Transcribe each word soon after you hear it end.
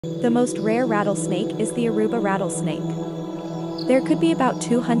The most rare rattlesnake is the Aruba rattlesnake. There could be about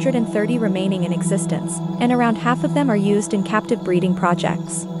 230 remaining in existence, and around half of them are used in captive breeding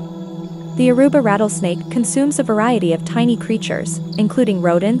projects. The Aruba rattlesnake consumes a variety of tiny creatures, including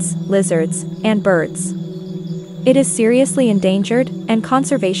rodents, lizards, and birds. It is seriously endangered, and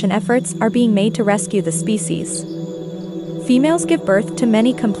conservation efforts are being made to rescue the species. Females give birth to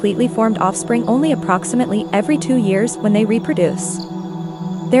many completely formed offspring only approximately every 2 years when they reproduce.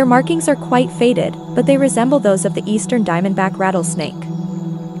 Their markings are quite faded, but they resemble those of the eastern diamondback rattlesnake.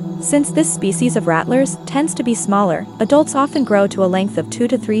 Since this species of rattlers tends to be smaller, adults often grow to a length of 2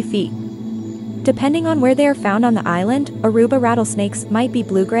 to 3 feet. Depending on where they are found on the island, Aruba rattlesnakes might be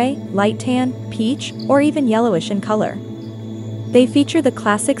blue-gray, light tan, peach, or even yellowish in color. They feature the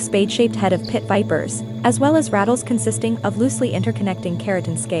classic spade-shaped head of pit vipers, as well as rattles consisting of loosely interconnecting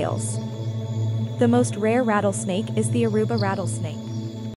keratin scales. The most rare rattlesnake is the Aruba rattlesnake.